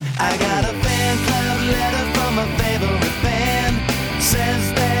I got a fan club letter from a favorite band.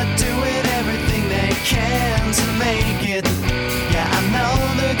 Says they're doing everything they can to make it. Yeah, I know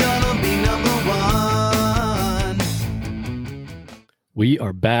they're gonna be number one. We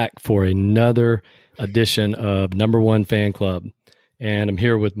are back for another edition of Number One Fan Club. And I'm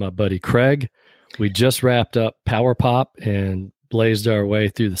here with my buddy Craig. We just wrapped up Power Pop and blazed our way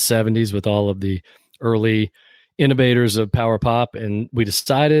through the 70s with all of the early innovators of Power Pop. And we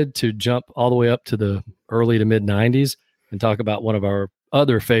decided to jump all the way up to the early to mid 90s and talk about one of our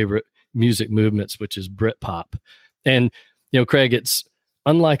other favorite music movements, which is Britpop. And, Craig, it's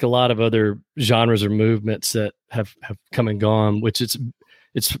unlike a lot of other genres or movements that have come and gone, which it's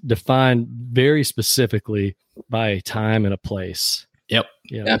defined very specifically by a time and a place. Yep,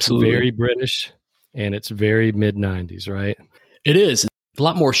 absolutely. It's very British, and it's very mid-90s, right? It is. A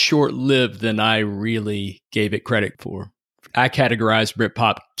lot more short-lived than I really gave it credit for. I categorized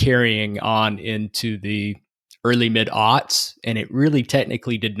Britpop carrying on into the early mid-aughts, and it really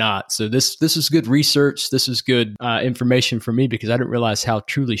technically did not. So this is good research. This is good information for me because I didn't realize how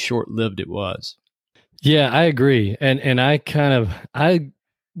truly short-lived it was. Yeah, I agree. And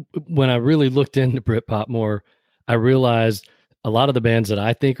when I really looked into Britpop more, I realized a lot of the bands that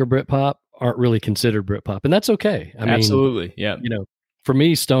I think are Britpop aren't really considered Britpop, and that's okay. I mean, absolutely, yeah. For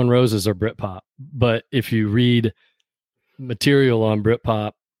me, Stone Roses are Britpop, but if you read material on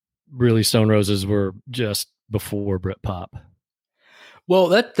Britpop, really Stone Roses were just before Britpop. Well,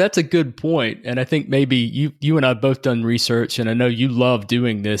 that's a good point, and I think maybe you and I have both done research, and I know you love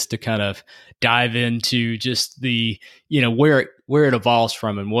doing this to kind of dive into just the where it evolves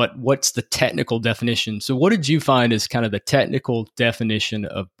from and what's the technical definition. So, what did you find is kind of the technical definition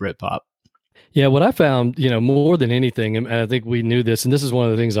of Britpop? Yeah, what I found, more than anything, and I think we knew this, and this is one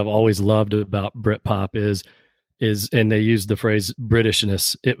of the things I've always loved about Britpop is, and they use the phrase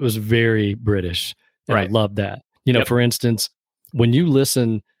Britishness. It was very British, and right. I love that. Yep. For instance, when you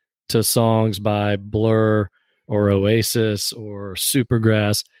listen to songs by Blur or Oasis or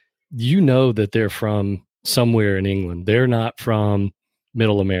Supergrass, you know that they're from somewhere in England. They're not from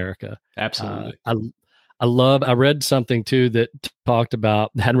Middle America. Absolutely. I read something too that talked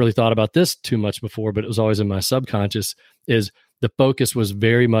about, hadn't really thought about this too much before, but it was always in my subconscious, is the focus was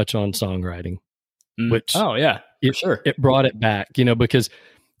very much on songwriting, which for sure. It brought it back, because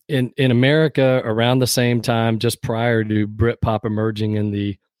in America around the same time, just prior to Britpop emerging in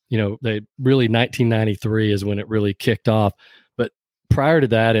the, they really 1993 is when it really kicked off. But prior to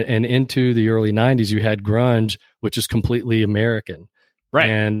that and into the early 90s, you had grunge, which is completely American. Right.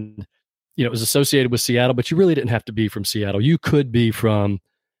 And, it was associated with Seattle, but you really didn't have to be from Seattle. You could be from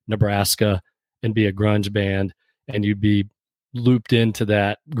Nebraska and be a grunge band, and you'd be looped into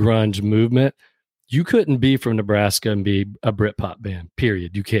that grunge movement. You couldn't be from Nebraska and be a Britpop band,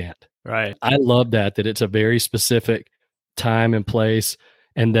 period. You can't. Right. I love that it's a very specific time and place,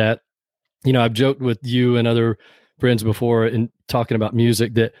 and that, I've joked with you and other friends before in talking about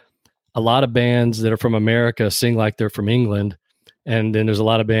music that a lot of bands that are from America sing like they're from England. And then there's a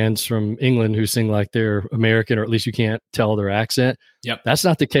lot of bands from England who sing like they're American, or at least you can't tell their accent. Yep. That's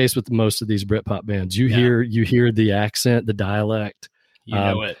not the case with most of these Britpop bands. You hear the accent, the dialect,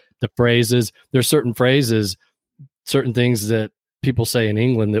 it. The phrases. There's certain phrases, certain things that people say in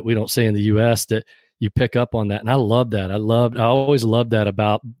England that we don't say in the US that you pick up on that. And I love that. I always loved that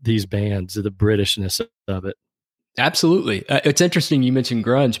about these bands, the Britishness of it. Absolutely. It's interesting you mentioned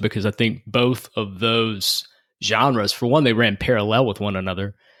grunge because I think both of those genres, for one, they ran parallel with one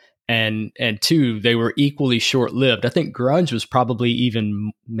another, and two, they were equally short-lived. I think grunge was probably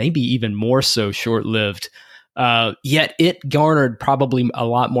maybe even more so short-lived, yet it garnered probably a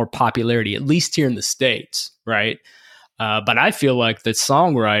lot more popularity, at least here in the States, right? But I feel like the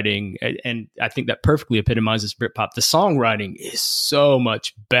songwriting, and I think that perfectly epitomizes Britpop, the songwriting is so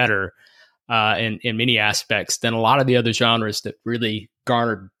much better in many aspects than a lot of the other genres that really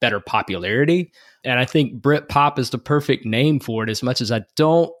garnered better popularity. And I think Britpop is the perfect name for it, as much as I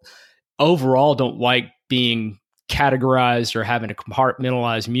don't like being categorized or having to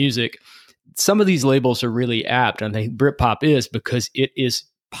compartmentalize music. Some of these labels are really apt, and I think Britpop is because it is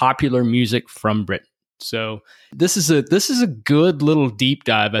popular music from Britain. So this is a good little deep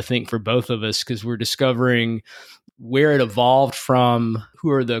dive, I think, for both of us, because we're discovering where it evolved from, who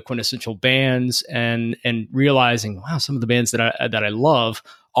are the quintessential bands, and realizing, wow, some of the bands that I love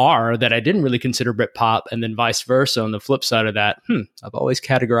are that I didn't really consider Britpop, and then vice versa. On the flip side of that, I've always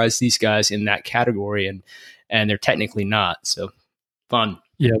categorized these guys in that category, and they're technically not. So fun.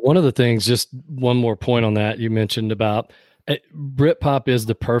 Yeah, one of the things, just one more point on that, you mentioned about Britpop is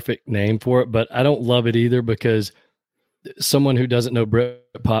the perfect name for it, but I don't love it either because someone who doesn't know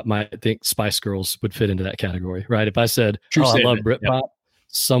Britpop might think Spice Girls would fit into that category, right? If I said, True I love statement. Britpop,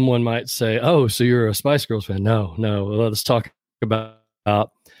 someone might say, oh, so you're a Spice Girls fan. No, let's talk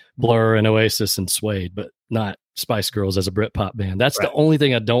about Blur and Oasis and Suede, but not Spice Girls as a Britpop band. That's the only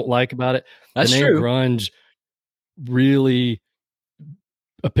thing I don't like about it. That's the name true. grunge really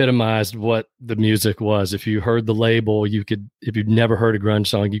epitomized what the music was. If you heard the label, if you'd never heard a grunge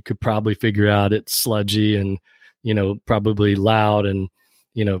song, you could probably figure out it's sludgy and, probably loud and,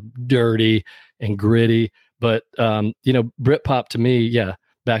 dirty and gritty. But, Britpop to me, yeah,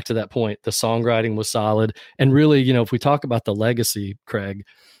 back to that point, the songwriting was solid. And really, if we talk about the legacy, Craig,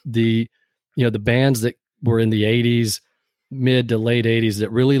 the bands that were in the 80s, mid to late 80s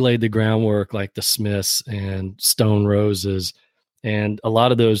that really laid the groundwork, like the Smiths and Stone Roses, and a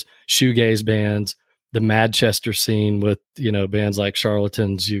lot of those shoegaze bands, the Manchester scene with, bands like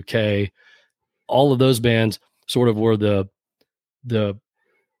Charlatans UK, all of those bands sort of were the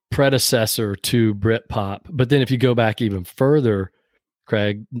predecessor to Britpop. But then if you go back even further,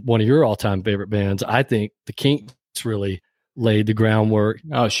 Craig, one of your all-time favorite bands, I think the Kinks really laid the groundwork.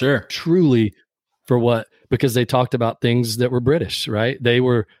 Oh, sure. Truly because they talked about things that were British, right? They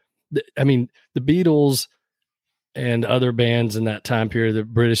were, the Beatles and other bands in that time period, the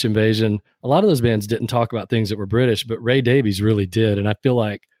British invasion, a lot of those bands didn't talk about things that were British, but Ray Davies really did. And I feel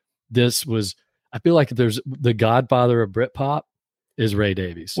like there's the godfather of Britpop is Ray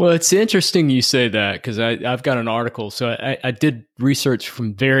Davies. Well, it's interesting you say that because I've got an article. So I did research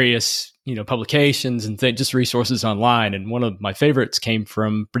from various, publications and just resources online. And one of my favorites came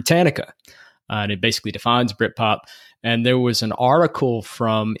from Britannica. And it basically defines Britpop. And there was an article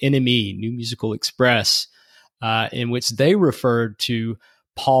from NME, New Musical Express, in which they referred to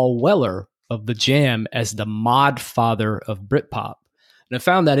Paul Weller of The Jam as the mod father of Britpop. And I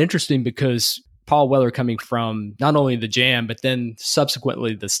found that interesting because Paul Weller, coming from not only The Jam, but then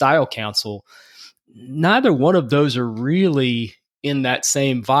subsequently the Style Council, neither one of those are really in that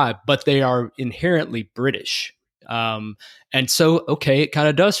same vibe, but they are inherently British. And so, okay, it kind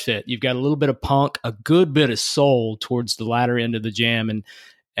of does fit. You've got a little bit of punk, a good bit of soul towards the latter end of The Jam and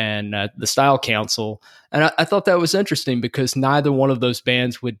the Style Council. And I thought that was interesting because neither one of those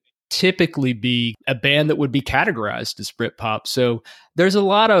bands would typically be a band that would be categorized as Britpop. So there's a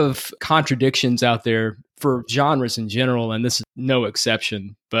lot of contradictions out there for genres in general, and this is no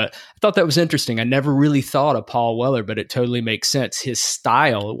exception. But I thought that was interesting. I never really thought of Paul Weller, but it totally makes sense. His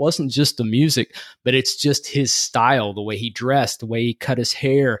style, it wasn't just the music, but it's just his style, the way he dressed, the way he cut his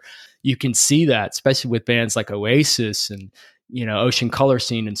hair. You can see that, especially with bands like Oasis and, Ocean Color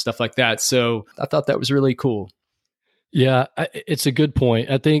Scene and stuff like that. So I thought that was really cool. Yeah, it's a good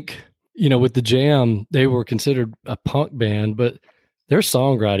point. I think, with the Jam, they were considered a punk band, but their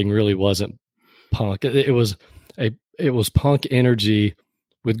songwriting really wasn't punk. It was punk energy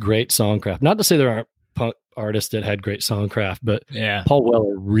with great songcraft. Not to say there aren't punk artists that had great songcraft, but yeah, Paul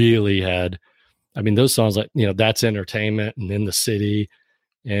Weller really had. Those songs like That's Entertainment and In the City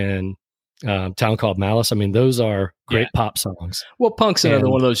and Town Called Malice. Those are great pop songs. Well, punk's another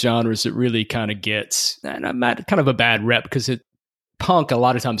one of those genres that really kind of gets kind of a bad rep because punk, a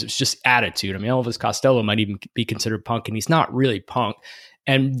lot of times it's just attitude. Elvis Costello might even be considered punk, and he's not really punk.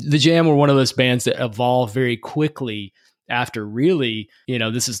 And the Jam were one of those bands that evolved very quickly after really,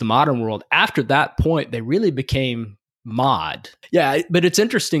 this is the modern world. After that point, they really became mod. Yeah, but it's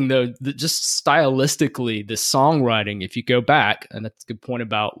interesting though, that just stylistically, the songwriting, if you go back, and that's a good point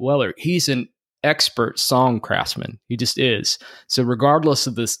about Weller, he's an expert song craftsman. He just is. So regardless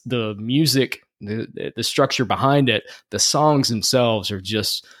of the music, the structure behind it, the songs themselves are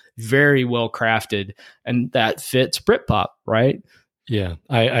just very well crafted, and that fits Britpop, right? Yeah,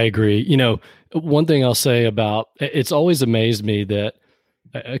 I agree. One thing I'll say about it's always amazed me that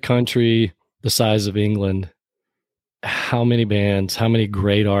a country the size of England, how many bands, how many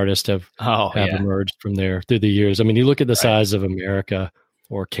great artists have emerged from there through the years. You look at the size of America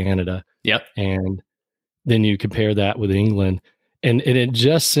or Canada. Yep. And then you compare that with England. And it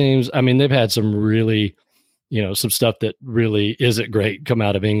just seems, they've had some really, some stuff that really isn't great come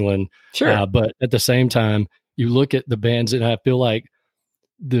out of England. Sure. But at the same time, you look at the bands and I feel like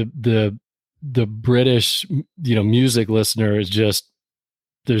the British, music listener is just,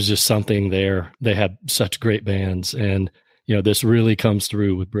 there's just something there. They have such great bands, and this really comes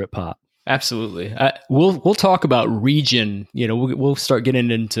through with Britpop. Absolutely. We'll talk about region. We'll start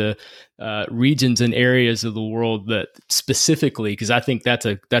getting into regions and areas of the world that specifically, because I think that's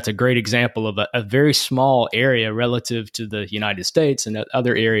a great example of a very small area relative to the United States and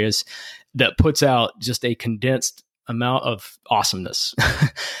other areas that puts out just a condensed amount of awesomeness.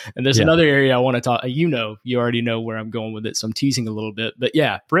 And there's another area I want to talk. You already know where I'm going with it, so I'm teasing a little bit. But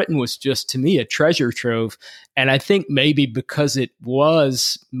yeah, Britain was just, to me, a treasure trove. And I think maybe because it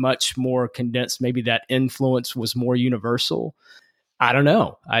was much more condensed, maybe that influence was more universal. I don't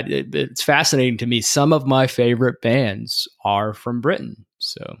know. It's fascinating to me. Some of my favorite bands are from Britain.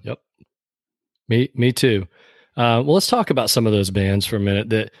 So, yep, me too. Well, let's talk about some of those bands for a minute.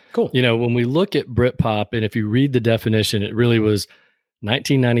 That cool. When we look at Britpop, and if you read the definition, it really was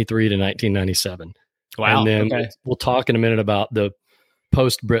 1993 to 1997. Wow. And then we'll talk in a minute about the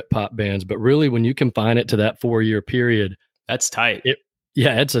post Britpop bands. But really, when you confine it to that 4-year period, that's tight.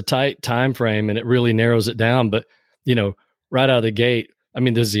 It's a tight time frame, and it really narrows it down. But right out of the gate, I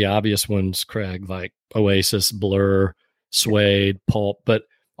mean, there's the obvious ones, Craig, like Oasis, Blur, Suede, Pulp. But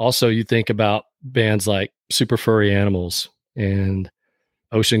also you think about bands like Super Furry Animals and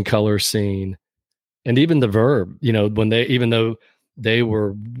Ocean Color Scene, and even the Verve, even though they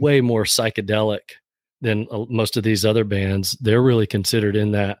were way more psychedelic than most of these other bands, they're really considered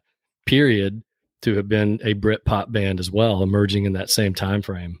in that period to have been a Britpop band as well, emerging in that same time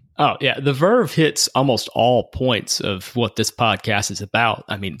frame. Oh, yeah. The Verve hits almost all points of what this podcast is about.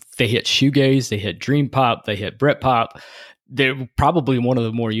 I mean, they hit shoegaze, they hit dream pop, they hit Britpop. They're probably one of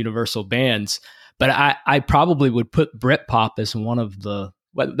the more universal bands, but I probably would put Britpop as one of the,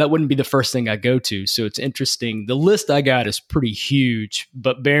 that wouldn't be the first thing I go to. So it's interesting. The list I got is pretty huge,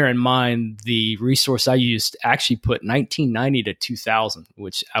 but bear in mind the resource I used actually put 1990 to 2000,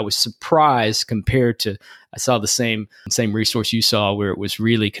 which I was surprised compared to, I saw the same resource you saw where it was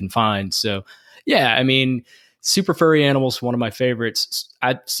really confined. So yeah, I mean, Super Furry Animals, one of my favorites.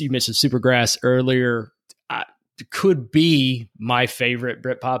 You mentioned Supergrass earlier. Could be my favorite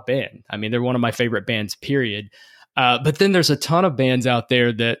Britpop band. I mean, they're one of my favorite bands, period. But then there's a ton of bands out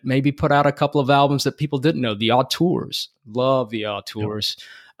there that maybe put out a couple of albums that people didn't know. The Auteurs, love the Auteurs. Yep.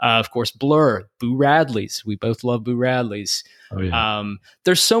 Of course, Blur, Boo Radleys. We both love Boo Radleys. Oh, yeah.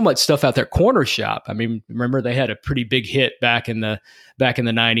 There's so much stuff out there. Corner Shop. I mean, remember they had a pretty big hit back in the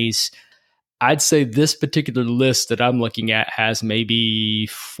 90s. I'd say this particular list that I'm looking at has maybe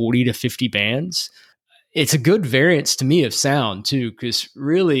 40 to 50 bands. It's a good variance to me of sound too, because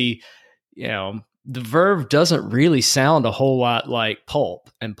really, the Verve doesn't really sound a whole lot like Pulp,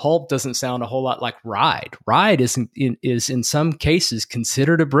 and Pulp doesn't sound a whole lot like Ride. Ride is in some cases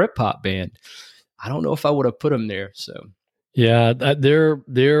considered a Britpop band. I don't know if I would have put them there. So yeah,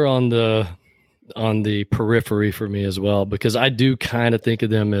 they're on the periphery for me as well, because I do kind of think of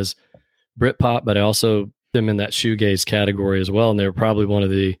them as Britpop, but I also them in that shoegaze category as well, and they're probably one of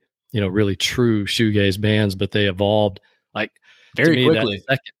the really true shoegaze bands, but they evolved like very quickly.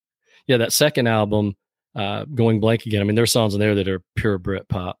 That second album, Going Blank Again. I mean, there's songs in there that are pure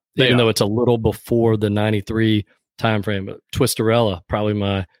Britpop, even though it's a little before the 93 timeframe. But Twisterella, probably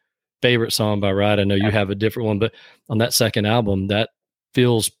my favorite song by Ride. I know you have a different one, but on that second album, that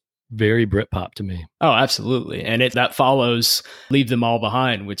feels very Britpop to me. Oh, absolutely. And that follows Leave Them All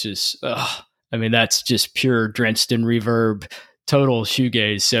Behind, which is, that's just pure drenched in reverb, total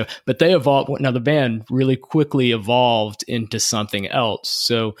shoegaze. So, but they evolved. Now the band really quickly evolved into something else.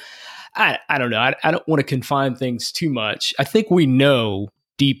 So I don't know. I don't want to confine things too much. I think we know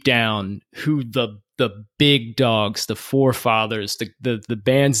deep down who the big dogs, the forefathers, the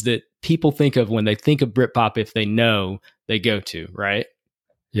bands that people think of when they think of Britpop, if they know, they go to, right?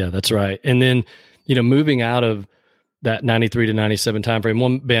 Yeah, that's right. And then, moving out of that 93 to 97 timeframe,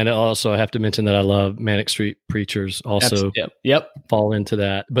 one band also I have to mention that I love, Manic Street Preachers, also fall into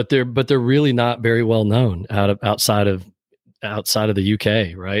that. But they're really not very well known outside of the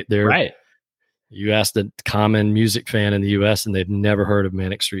UK, right? Right. You ask the common music fan in the US and they've never heard of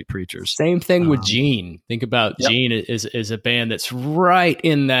Manic Street Preachers. Same thing with Gene. Think about Gene is a band that's right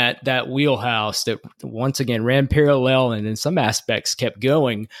in that wheelhouse that once again ran parallel and in some aspects kept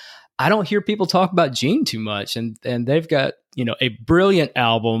going. I don't hear people talk about Gene too much, and they've got a brilliant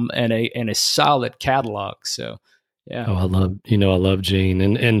album and a solid catalog. So yeah. Oh, I love Gene,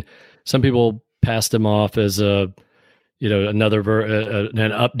 and some people passed him off as a another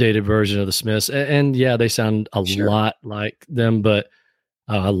an updated version of the Smiths, and yeah, they sound a lot like them, but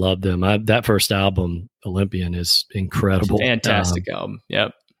I love them. That first album, Olympian, is incredible, fantastic album.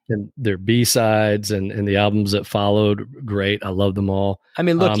 Yep. And their B-sides and the albums that followed, great. I love them all. I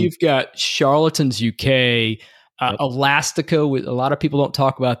mean, look, you've got Charlatans UK, Elastica. A lot of people don't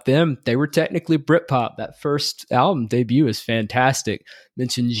talk about them. They were technically Britpop. That first album debut is fantastic.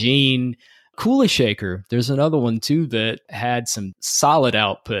 Mentioned Gene. Coolie Shaker. There's another one too that had some solid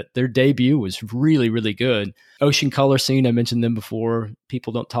output. Their debut was really, really good. Ocean Color Scene, I mentioned them before.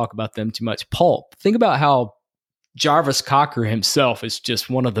 People don't talk about them too much. Pulp. Think about how Jarvis Cocker himself is just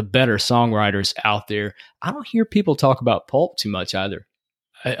one of the better songwriters out there. I don't hear people talk about Pulp too much either.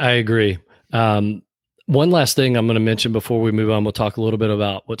 I agree. One last thing I'm going to mention before we move on, we'll talk a little bit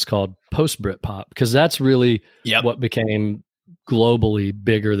about what's called post Britpop, because that's really what became globally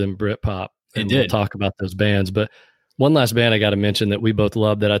bigger than Britpop. And we'll talk about those bands. But one last band I got to mention that we both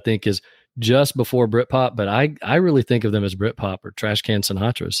love that I think is just before Britpop, but I really think of them as Britpop, or Trash Can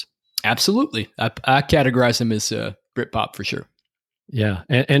Sinatras. Absolutely. I categorize them as Britpop for sure. Yeah.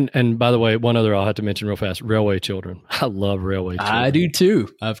 And by the way, one other I'll have to mention real fast, Railway Children. I love Railway Children. I do too.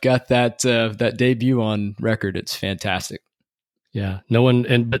 I've got that debut on record. It's fantastic. Yeah. No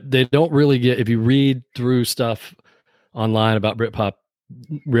one, but they don't really get, if you read through stuff online about Britpop,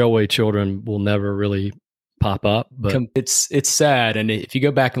 Railway Children will never really pop up. But it's sad. And if you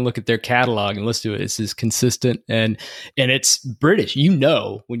go back and look at their catalog and listen to it, it's as consistent and it's British.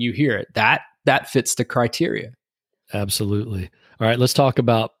 When you hear it, that fits the criteria. Absolutely. All right, let's talk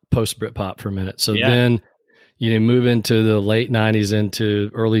about post Britpop for a minute. So then you move into the late 90s into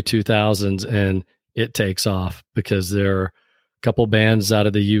early 2000s, and it takes off because there are a couple bands out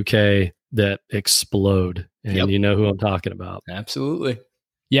of the UK that explode. And you know who I'm talking about. Absolutely.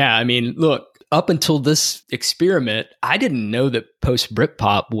 Yeah, I mean, look, up until this experiment, I didn't know that post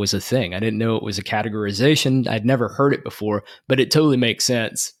Britpop was a thing. I didn't know it was a categorization. I'd never heard it before, but it totally makes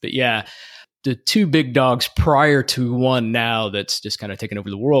sense. But yeah, the two big dogs prior to one now that's just kind of taken over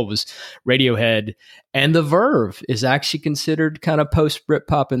the world was Radiohead, and The Verve is actually considered kind of post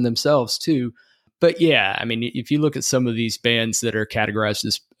Britpop in themselves too. But yeah, I mean, if you look at some of these bands that are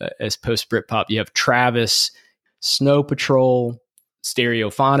categorized as post Britpop, you have Travis, Snow Patrol,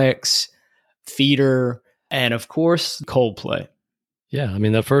 Stereophonics, Feeder, and of course Coldplay. Yeah, I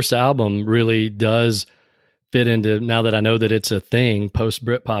mean, the first album really does fit into, now that I know that it's a thing, post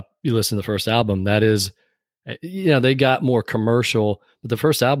Britpop. You listen to the first album, that is, they got more commercial, but the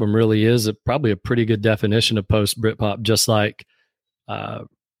first album really is probably a pretty good definition of post Britpop, just like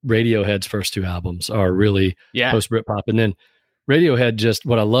Radiohead's first two albums are really post Britpop. And then Radiohead, just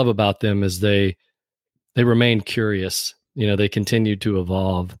what I love about them is they remain curious. They continue to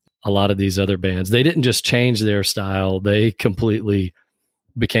evolve. A lot of these other bands, they didn't just change their style, they completely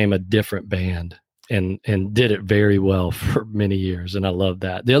became a different band and did it very well for many years. And I love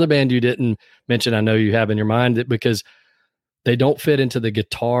that. The other band you didn't mention, I know you have in your mind, that because they don't fit into the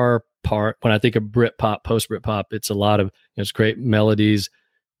guitar part. When I think of Britpop, post Britpop, it's a lot of, it's great melodies,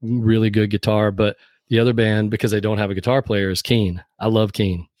 really good guitar. But the other band, because they don't have a guitar player, is Keane. I love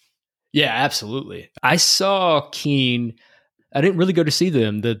Keane. Yeah, absolutely. I saw Keane. I didn't really go to see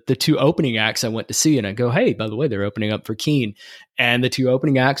them. The two opening acts I went to see, and I go, hey, by the way, they're opening up for Keane. And the two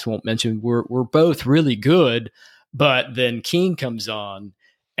opening acts, won't mention, were both really good. But then Keane comes on,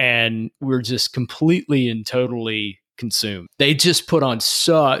 and we're just completely and totally consumed. They just put on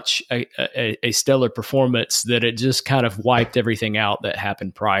such a stellar performance that it just kind of wiped everything out that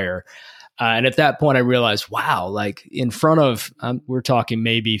happened prior. And at that point, I realized, wow, like in front of, we're talking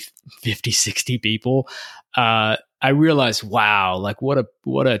maybe 50, 60 people. I realized, wow, like what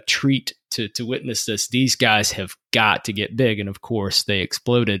a treat to witness this. These guys have got to get big. And of course, they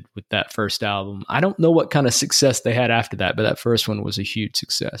exploded with that first album. I don't know what kind of success they had after that, but that first one was a huge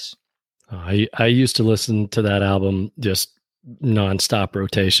success. I used to listen to that album just nonstop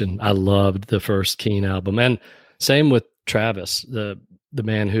rotation. I loved the first Keane album. And same with Travis, the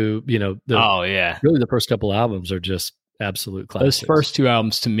man who, really the first couple albums are just absolute classics. Those first two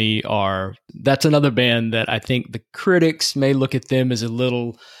albums to me that's another band that I think the critics may look at them as a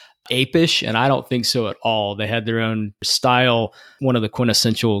little apish, and I don't think so at all. They had their own style, one of the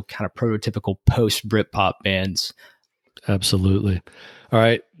quintessential kind of prototypical post Britpop bands. Absolutely. All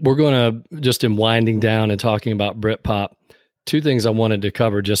right. We're going to, just in winding down and talking about Britpop, two things I wanted to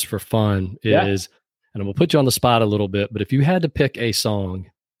cover just for fun is, and I'm going to put you on the spot a little bit, but if you had to pick a song,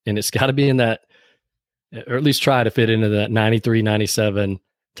 and it's got to be in that, or at least try to fit into that 93, 97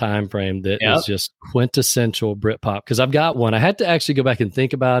 time frame that is just quintessential Britpop. Because I've got one. I had to actually go back and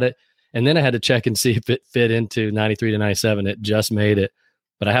think about it, and then I had to check and see if it fit into 93 to 97. It just made it.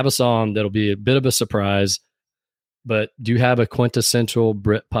 But I have a song that'll be a bit of a surprise. But do you have a quintessential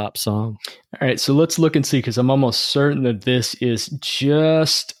Britpop song? All right, so let's look and see, because I'm almost certain that this is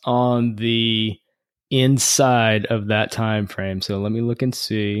just on the inside of that time frame. So let me look and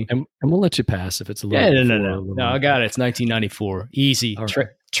see. And we'll let you pass if it's a little. No, I got it. It's 1994. Easy. Right.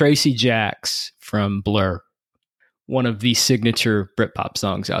 Tracy Jacks from Blur. One of the signature Britpop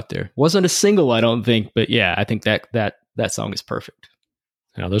songs out there. Wasn't a single, I don't think, but yeah, I think that song is perfect.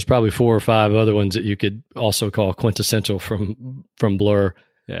 Now, there's probably 4 or 5 other ones that you could also call quintessential from Blur.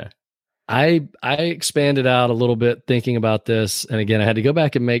 Yeah. I expanded out a little bit thinking about this. And again, I had to go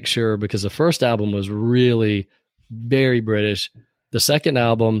back and make sure because the first album was really very British. The second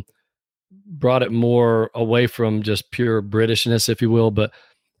album brought it more away from just pure Britishness, if you will. But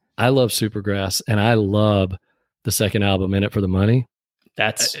I love Supergrass and I love the second album, In It for the Money.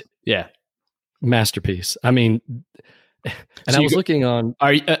 That's, yeah. Masterpiece. I mean, and So I was looking on.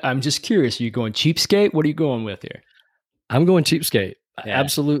 I'm just curious. Are you going Cheapskate? What are you going with here? I'm going Cheapskate. Yeah.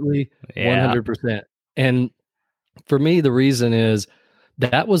 Absolutely. Yeah. 100%. And for me, the reason is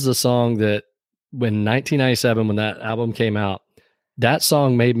that was the song that when 1997, when that album came out, that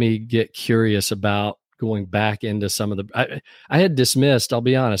song made me get curious about going back into some of the, I had dismissed, I'll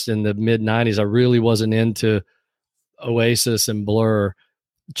be honest, in the mid 90s, I really wasn't into Oasis and Blur.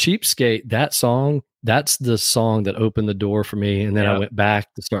 Cheapskate, that song, that's the song that opened the door for me. And then I went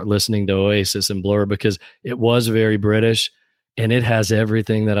back to start listening to Oasis and Blur because it was very British. And it has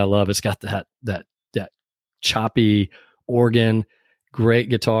everything that I love. It's got that choppy organ, great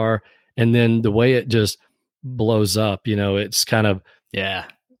guitar, and then the way it just blows up. It's kind of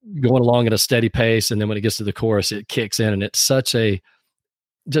going along at a steady pace, and then when it gets to the chorus, it kicks in, and it's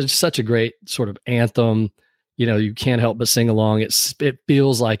just such a great sort of anthem. You can't help but sing along. It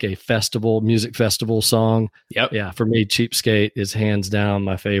feels like a music festival song. Yep. Yeah. For me, Cheapskate is hands down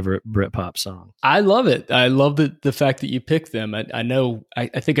my favorite Britpop song. I love it. I love the fact that you picked them. I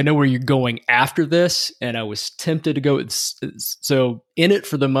think I know where you're going after this, and I was tempted to go. So In It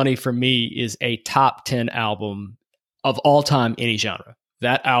for the Money for me is a top 10 album of all time, any genre.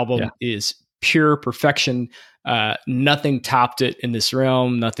 That album is pure perfection. Nothing topped it in this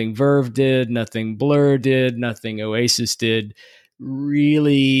realm. Nothing Verve did, nothing Blur did, nothing Oasis did.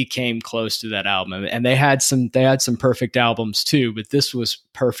 Really came close to that album. And they had some perfect albums too, but this was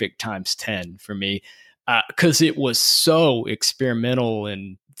perfect times 10 for me. Because it was so experimental,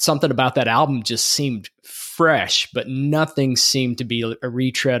 and something about that album just seemed fresh, but nothing seemed to be a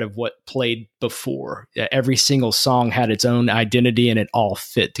retread of what played before. Every single song had its own identity and it all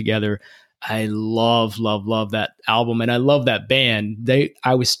fit together. I love that album, and I love that band.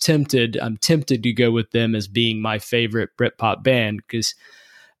 I'm tempted to go with them as being my favorite Britpop band because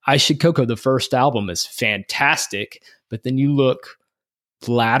I Should Coco, the first album, is fantastic, but then you look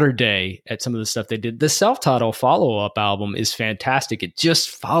latter day at some of the stuff they did. The self-titled follow-up album is fantastic. It just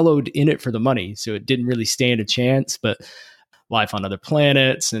followed In It for the Money, so it didn't really stand a chance, but Life on Other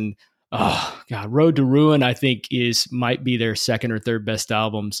Planets and Road to Ruin, I think might be their second or third best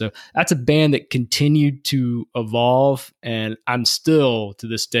album. So that's a band that continued to evolve, and I'm still to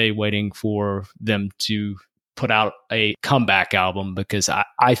this day waiting for them to put out a comeback album because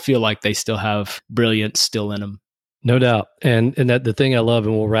I feel like they still have brilliance still in them. No doubt. And that the thing I love,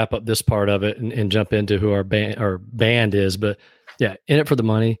 and we'll wrap up this part of it and jump into who our band is, but yeah, In It for the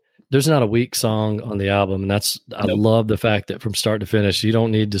Money. There's not a weak song on the album. And I love the fact that from start to finish, you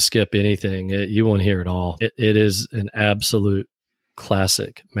don't need to skip anything. You won't hear it all. It is an absolute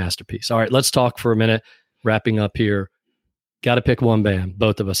classic masterpiece. All right, let's talk for a minute, wrapping up here. Got to pick one band.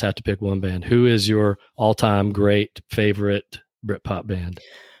 Both of us have to pick one band. Who is your all-time great favorite Britpop band?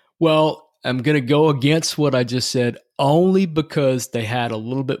 Well, I'm going to go against what I just said only because they had a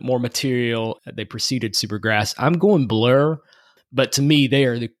little bit more material. They preceded Supergrass. I'm going Blur, but to me, they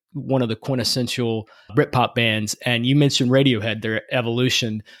are one of the quintessential Britpop bands. And you mentioned Radiohead, their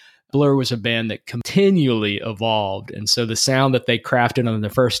evolution. Blur was a band that continually evolved. And so the sound that they crafted on their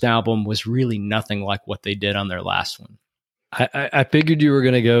first album was really nothing like what they did on their last one. I figured you were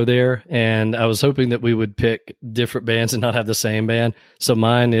going to go there, and I was hoping that we would pick different bands and not have the same band. So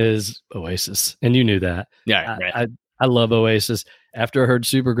mine is Oasis, and you knew that. Yeah, right. I love Oasis. After I heard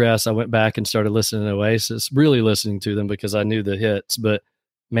Supergrass, I went back and started listening to Oasis, really listening to them because I knew the hits. But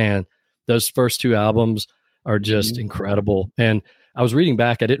man, those first two albums are just incredible. And I was reading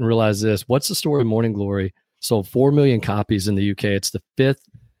back, I didn't realize this. What's the Story of Morning Glory? Sold 4 million copies in the UK. It's the fifth,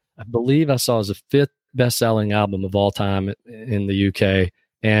 I believe I saw as the fifth best-selling album of all time in the UK.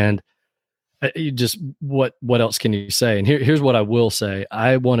 And you just, what else can you say? And here's what I will say.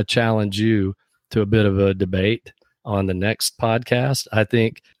 I want to challenge you to a bit of a debate on the next podcast. I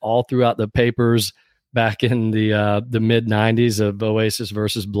think all throughout the papers back in the mid 90s of Oasis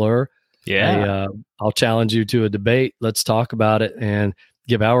versus Blur. Yeah. I'll challenge you to a debate. Let's talk about it and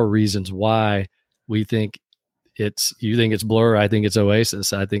give our reasons why we think you think it's Blur. I think it's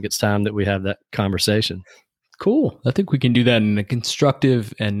Oasis. I think it's time that we have that conversation. Cool. I think we can do that in a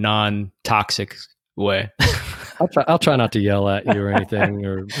constructive and non-toxic way. I'll try not to yell at you or anything,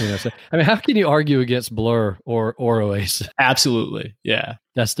 or say, I mean, how can you argue against Blur or Oasis? Absolutely, yeah.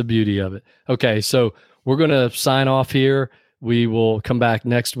 That's the beauty of it. Okay, so we're going to sign off here. we will come back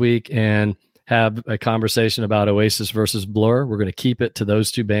next week and have a conversation about Oasis versus Blur. We're going to keep it to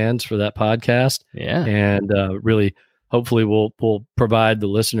those two bands for that podcast. Yeah. And really, hopefully we'll provide the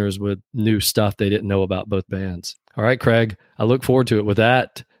listeners with new stuff they didn't know about both bands. All right, Craig, I look forward to it. With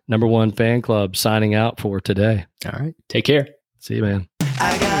that, Number One Fan Club signing out for today. All right. Take care. See you, man.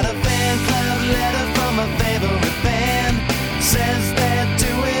 I got a